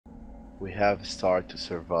We have started to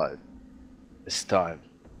survive. It's time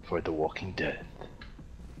for the Walking Dead.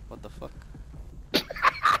 What the fuck?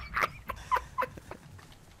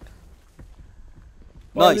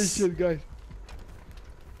 Holy Nice. shit, guys.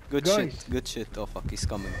 Good Guys. shit. Good shit. Oh fuck, he's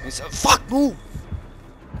coming. He's fuck move.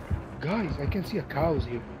 Guys, I can see a cows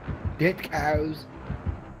here. Dead cows.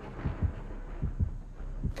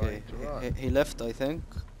 Okay, he left, I think.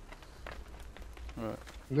 Alright,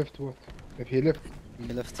 Left what? If he left.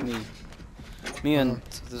 he left me. Me and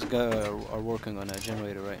this guy are working on a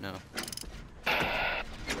generator right now.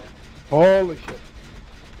 Holy shit.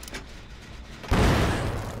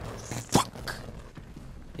 Fuck!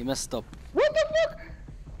 He messed up. What the fuck?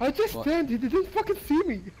 I just What? stand, he didn't fucking see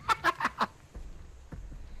me.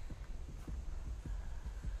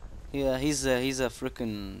 Yeah, he's a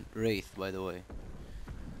freaking wraith, by the way.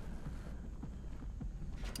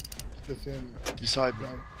 It's the same. Beside me.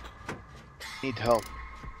 Need help.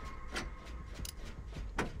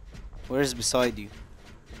 Where's beside you?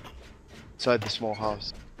 Inside the small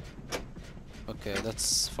house. Okay,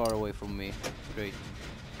 that's far away from me. Great.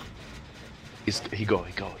 He go.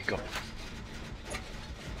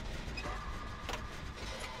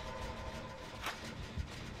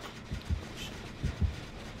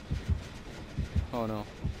 Oh no.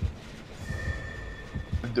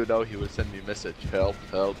 Do now he will send me a message. Help,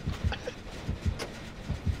 help. Okay,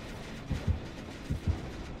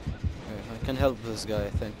 I can help this guy, I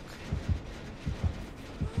think.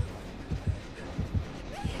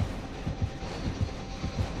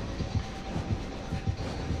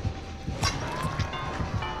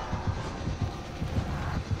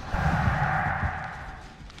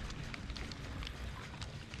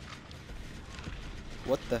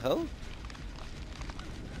 What the hell?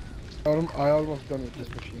 I almost done with this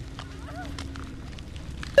machine.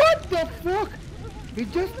 What the fuck? He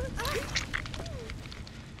just...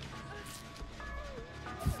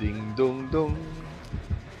 Ding dong dong.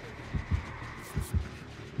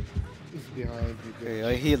 He's behind you. Okay,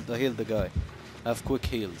 I healed the guy. I have quick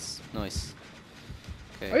heals. Nice.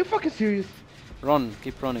 Are Okay. you fucking serious? Run,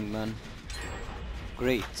 keep running, man.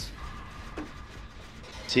 Great.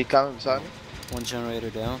 Is he coming beside me? One generator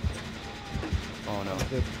down. Oh no.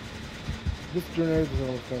 This generator is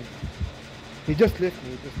almost done. He just left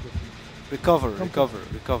me, Recover.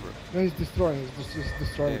 No, he's destroying, he's just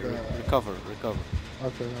destroying Okay, the... recover.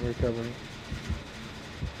 Okay, I'm recovering.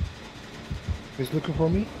 He's looking for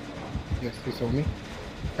me? Yes, he saw me.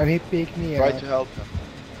 And he picked me Try up. to help him.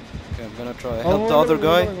 Okay, I'm gonna try. Oh, Help the other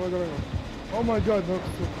guy. Oh my god, no, it's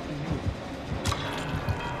so fucking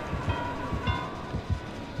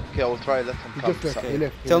Okay, I will try let him He come just left. beside He me.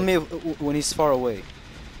 left. Tell me when he's far away.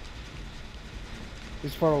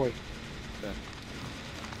 He's far away.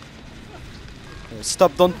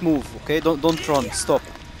 Stop! Don't move. Okay? Don't run. Stop.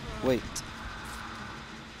 Wait.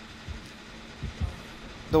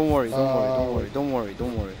 Don't worry. Don't worry.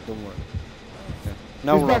 Okay.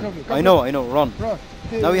 Now He's back run. on me, come I know. Run. Run.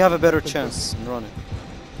 Now you have a better chance in running.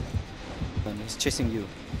 And he's chasing you.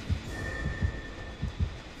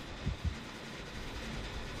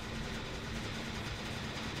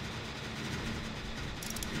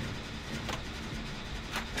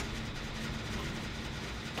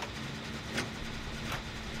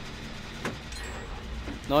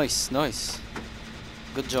 Nice.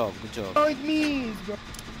 Good job. Oh, it's me!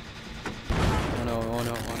 Oh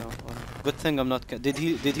no. Good thing I'm not. Did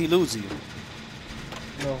he lose you?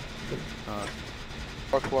 No. Work.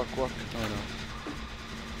 Oh no.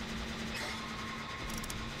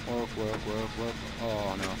 Work.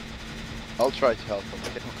 Oh no. I'll try to help him.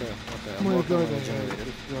 Okay. Okay. Oh I'm my working god, on the I hate generator.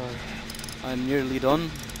 this guy. I'm nearly done.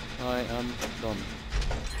 I am done.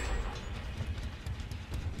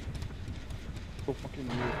 So fucking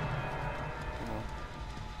weird.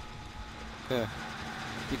 Okay.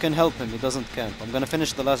 You can help him. He doesn't camp. I'm gonna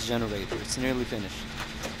finish the last generator. It's nearly finished.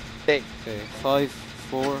 Stay. Okay. 5,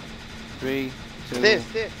 4, 3, 2,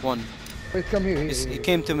 Stay. 1. Wait, come here. He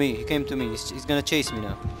came to me. He's gonna chase me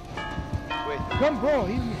now. Wait. Come, bro.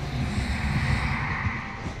 He's me.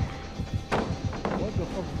 What the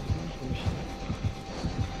fuck is this machine?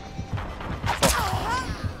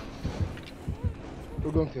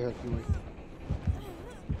 We're going to help you. Wait.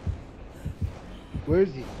 Where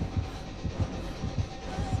is he?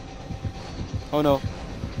 Oh no.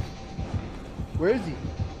 Where is he?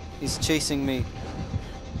 He's chasing me.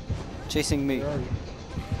 Where are you?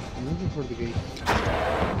 I'm looking for the gate.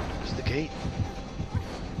 It's the gate.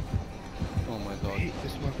 Oh my god. Hey,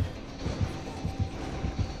 this one.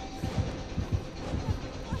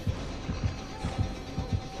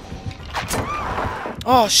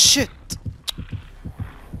 Oh shit!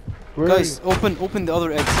 Where Guys, are you? open the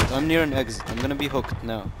other exit. I'm near an exit. I'm gonna be hooked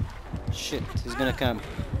now. Shit, he's gonna camp.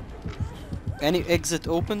 Any exit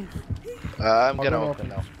open? I'm gonna gonna open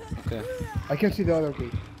now. Okay. I can see the other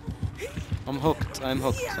gate. I'm hooked. I'm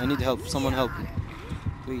hooked. I need help. Someone help me.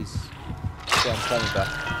 Please. Okay, I'm coming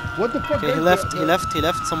back. What the fuck? Okay, guys? he left. He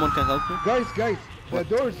left. Someone can help me. Guys, What?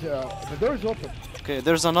 the door's open. Okay,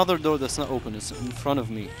 there's another door that's not open. It's in front of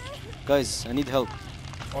me. Guys, I need help.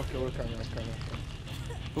 Okay, we're coming.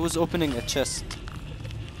 Who's opening a chest?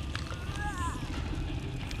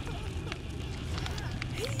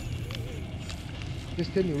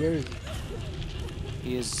 Just tell me where is he?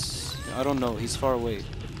 He is... I don't know. He's far away.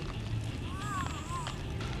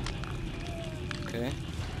 Okay.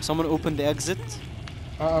 Someone open the exit.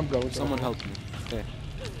 I'm going. Someone help me. Okay.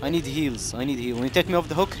 I need heals. I need heal. When you take me off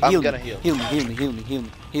the hook, I'm heal gonna me. heal. Heal me. Heal me. Heal me. Heal me.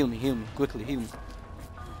 Heal me. Heal me. Quickly, heal me.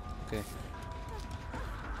 Okay.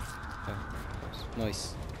 Okay.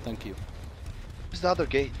 Nice. Thank you. Where's the other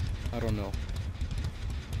gate? I don't know.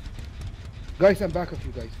 Guys, I'm back of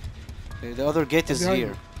you guys. Okay, the other gate I'm is behind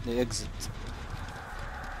here. you. The exit.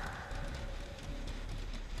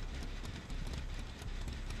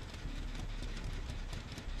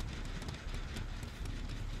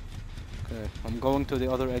 Okay, I'm going to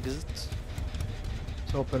the other exit.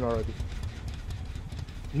 It's open already.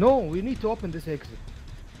 No, we need to open this exit.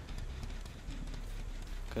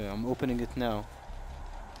 Okay, I'm opening it now.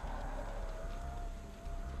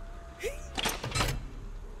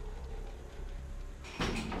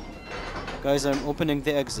 Guys, I'm opening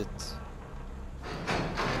the exit.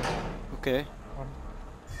 Okay.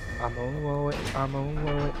 I'm on my way. I'm on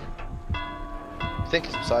my way. I think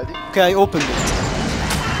it's beside you. Okay, I opened it.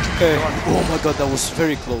 Okay. Oh my god, that was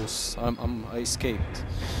very close. I escaped.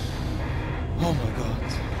 Oh my god.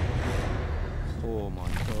 Oh my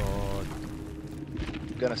god.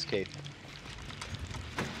 I'm gonna escape.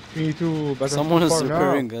 Me too, but Someone I'm is too far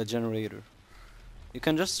repairing now. a generator. You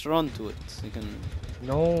can just run to it. You can.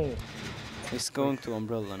 No. He's going to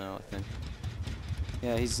Umbrella now, I think.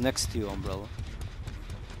 Yeah, he's next to you, Umbrella.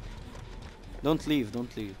 Don't leave,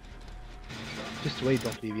 don't leave. Just wait,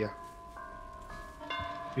 don't leave, yeah.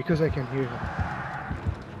 Because I can hear him.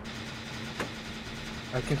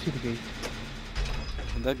 I can see the gate.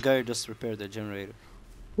 And that guy just repaired the generator.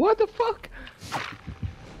 What the fuck?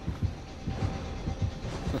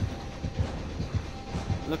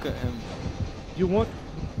 Look at him. You want?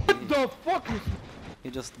 What the fuck is? He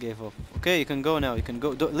just gave up. Okay, you can go now. You can go.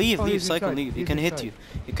 Leave, Oh, leave, he's Cycle, inside. leave. He He's can hit inside. you.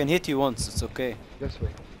 He can hit you once. It's okay. This way.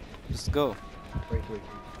 Just go. Wait.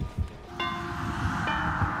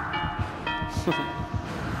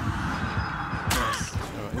 Nice.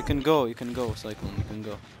 Alright, you can go. You can go, Cyclone. You can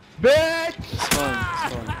go. Bitch! It's fine.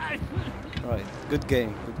 It's fine. Alright. Good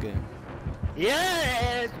game. Good game.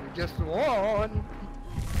 Yes, we just won.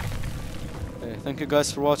 Okay, thank you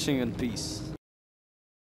guys for watching and peace.